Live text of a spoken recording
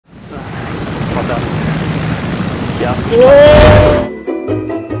Ja.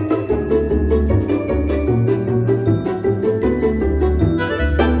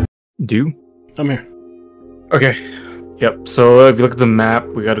 Do? I'm here. Okay. Yep. So if you look at the map,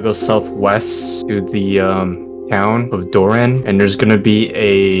 we gotta go southwest to the town of Doran, and there's gonna be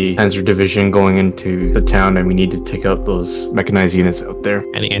a Panzer division going into the town, and we need to take out those mechanized units out there.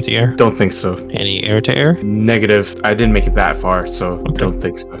 Any anti-air? Don't think so. Any air-to-air? Negative. I didn't make it that far, so Okay. don't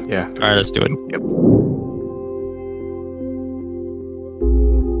think so. Yeah. Alright, let's do it. Yep.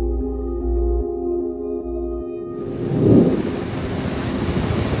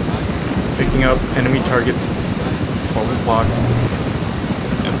 Picking up enemy targets. 12 o'clock.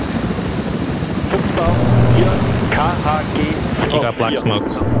 Fuchsbau, hier KHG. You got black smoke.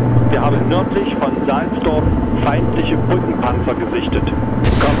 Wir haben nördlich von Salzdorf feindliche Brückenpanzer gesichtet.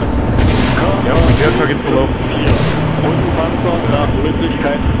 Kommen. Yep, we have targets below. Brückenpanzer nach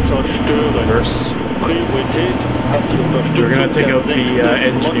Möglichkeit zerstören. Reverse. Priorität hat die Unterstützung. We're gonna take der out the 6.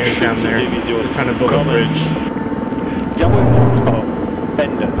 engineers down there. Division. They're trying to build a bridge. Jawohl, Fuchsbau.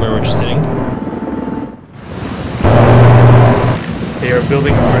 Ende. Where we're just hitting. They are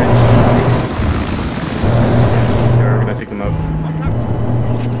building a bridge. We're gonna take them out.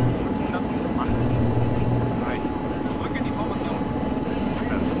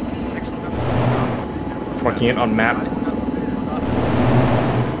 Marking it on map.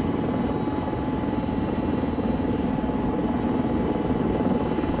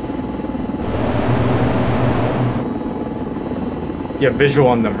 You have visual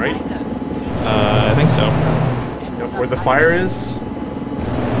on them, right? I think so. Yep, where the fire is.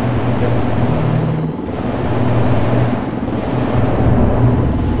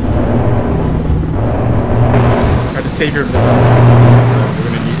 Try to save your missiles. We're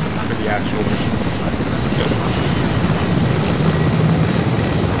gonna need them for the actual mission.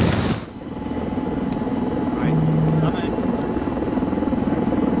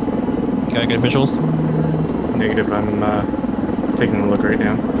 You got good visuals? Negative, I'm taking a look right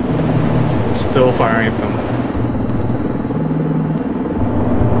now. Still firing at them.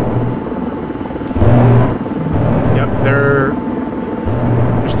 Yep, they're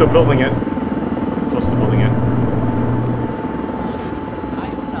still building it. Close to building it.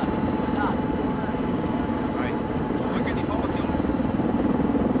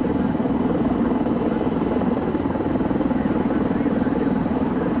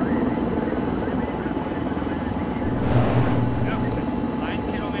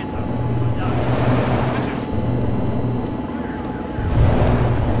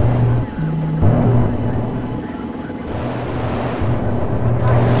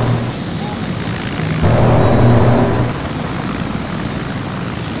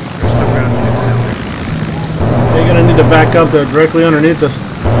 They're gonna need to back up. They're directly underneath us.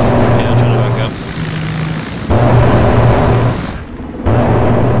 Yeah, I'm trying to back up.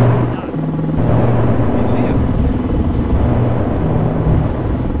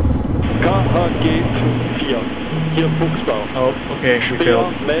 KHG 5-4. Hier Fuchsbau. Oh, okay, we Speer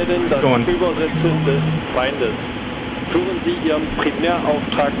failed. melden das Go on. Übersetzen des Feindes. Führen Sie Ihren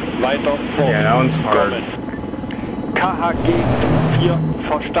Primärauftrag weiter fort. Yeah, that one's hard. KHG 5-4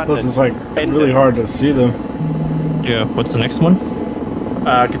 verstanden. Plus, it's like really hard to see them. Yeah, what's the next one?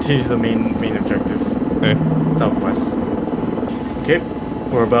 Continue to the main objective. Okay. Southwest. Okay,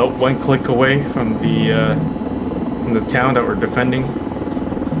 we're about one click away from the town that we're defending.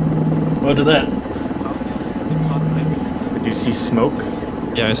 Roger that. Do you see smoke?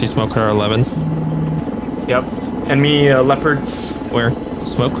 Yeah, I see smoke at R11. Yep. Enemy leopards. Where?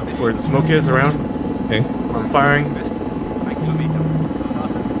 Smoke? Where the smoke is around. Okay. I'm firing.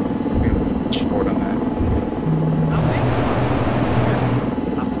 Short on that.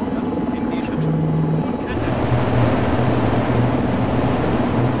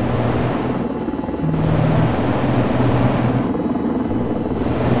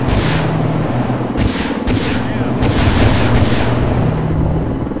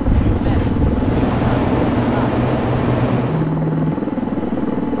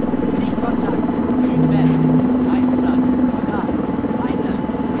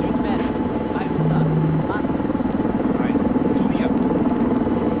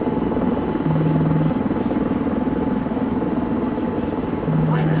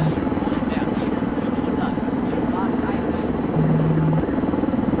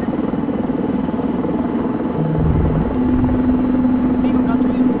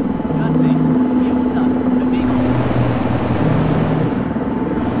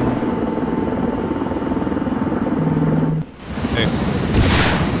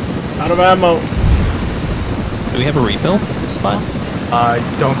 Out of ammo. Do we have a refill spot? I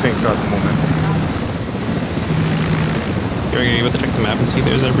don't think so at the moment. You're able to check the map and see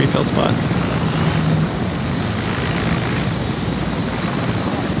there's a refill spot.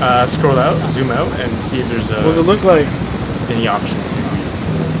 Scroll out, zoom out, and see if there's What does it look like? any option to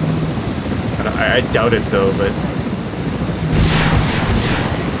refuel. I doubt it though, but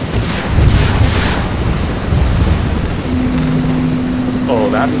oh,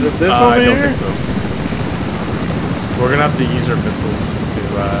 that Is it this over I don't here? think so. We're gonna have to use our missiles to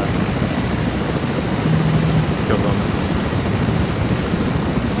kill them.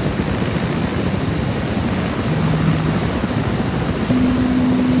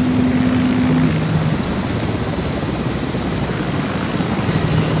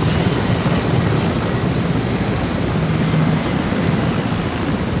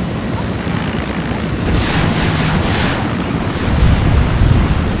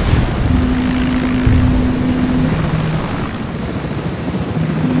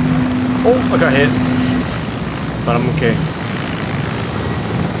 Oh, I got hit, but I'm okay.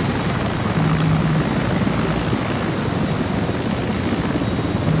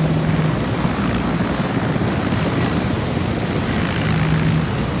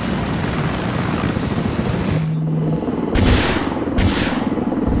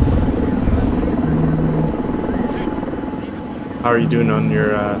 How are you doing on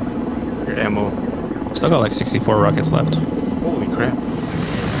your ammo? Still got like 64 rockets left. Holy crap.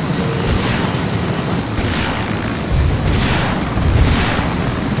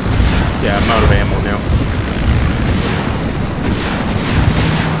 Yeah, I'm out of ammo now.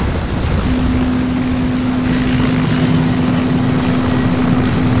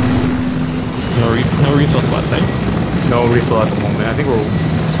 No refill spots, eh? No refill at the moment. I think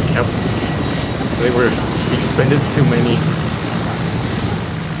we're expended too many.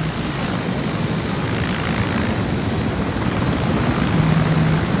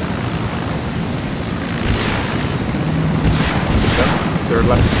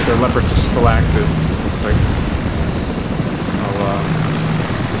 Their leopards are still active. Looks like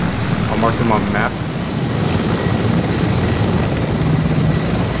I'll mark them on the map.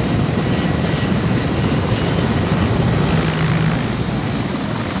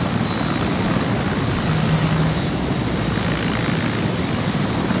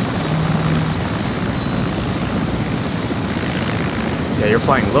 Yeah, you're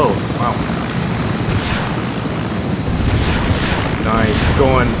flying low. Wow. Nice, keep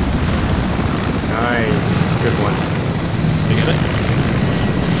going. Nice, good one. You get it?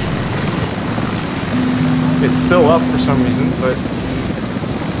 It's still up for some reason, but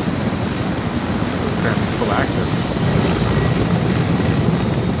crap, it's still active.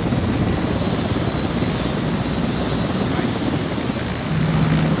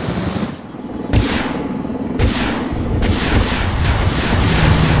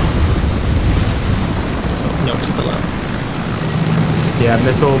 Oh, no, it's still up. Yeah,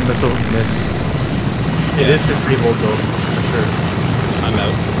 missile missed. It is disabled though, for sure. I'm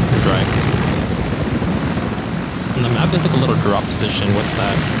out. I'm dry. And the map is like a little drop position. What's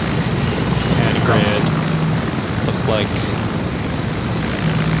that? Add grid. Looks like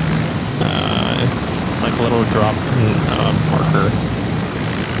a little drop marker.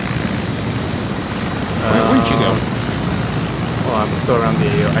 Where'd you go? Well, I'm still around the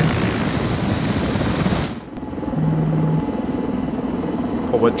I see.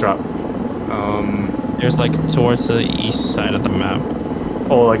 Oh, what drop? There's like towards the east side of the map.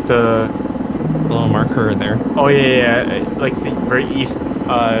 Oh, like the Little marker there. oh yeah, like the very east,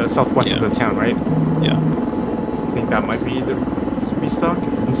 southwest of the town, right? Yeah. I think that might be the restock. It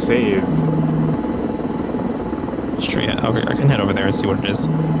doesn't save. Sure, yeah. Okay, I can head over there and see what it is.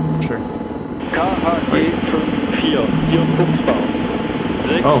 Sure. KHE 54, hier Fuchsbau.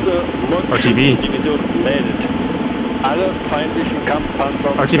 6. Oh, RTB. Division meldet. Alle feindlichen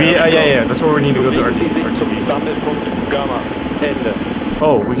Kampfpanzer. RTB, yeah, that's where we need to go to bewegen Sie sich zum RTB. Sammelpunkt Gamma. Ende.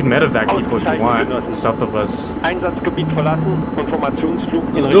 Oh, we can medevac people if we want, Genossen. south of us. Einsatzgebiet verlassen und Formationsflug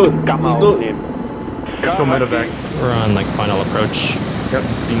in Let's do Richtung it. Gamma Let's do it. aufnehmen. Let's go medevac. We're on like final approach. Yep,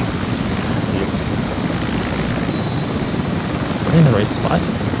 see. We're in the right spot.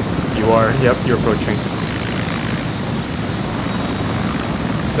 You are, yep, you're approaching.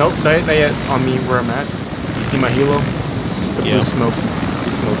 Nope, not yet on me where I'm at. You see my helo? The Yeah. blue smoke.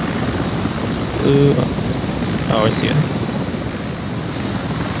 Blue smoke. Oh, I see it.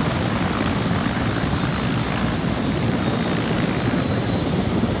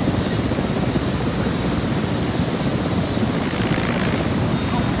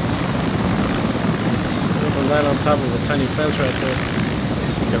 Right on top of a tiny fence right there.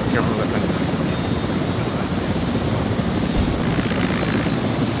 Yep, careful of that fence.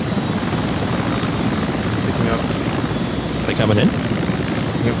 Picking up. Coming in.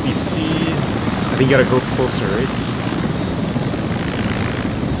 Yep, we see. I think you gotta go closer, right?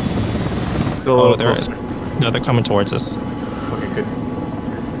 Go a Oh, little closer. no, they're coming towards us. Okay, good.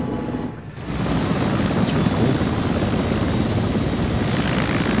 That's really cool.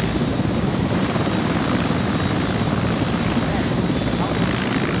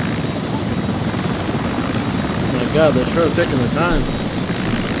 Oh my god, they're sure taking their time.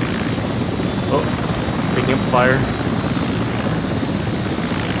 Oh, picking up fire.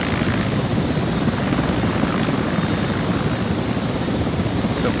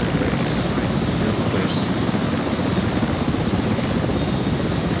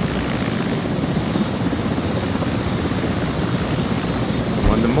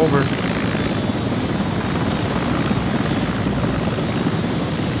 Won them over.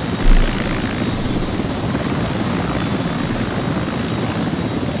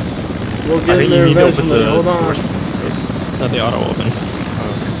 We'll I get think there you need to open eventually. the Hold on. doors. Let the auto open.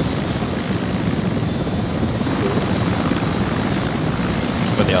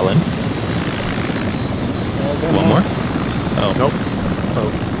 Put the L in. One more? Oh. Nope. Oh.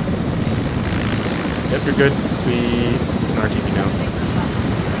 Yep, you're good. We can RTV now.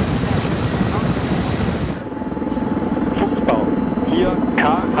 Fuchsbau, hier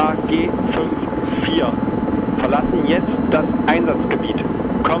KHG 54. Verlassen jetzt das Einsatzgebiet.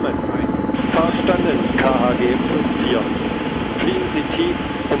 Kommen. Verstanden, KHG 54. Fliegen Sie tief,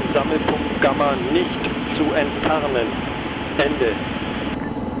 um Sammelpunkt Gamma nicht zu enttarnen. Ende.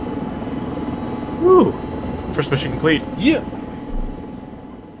 Woo! First mission complete. Yeah.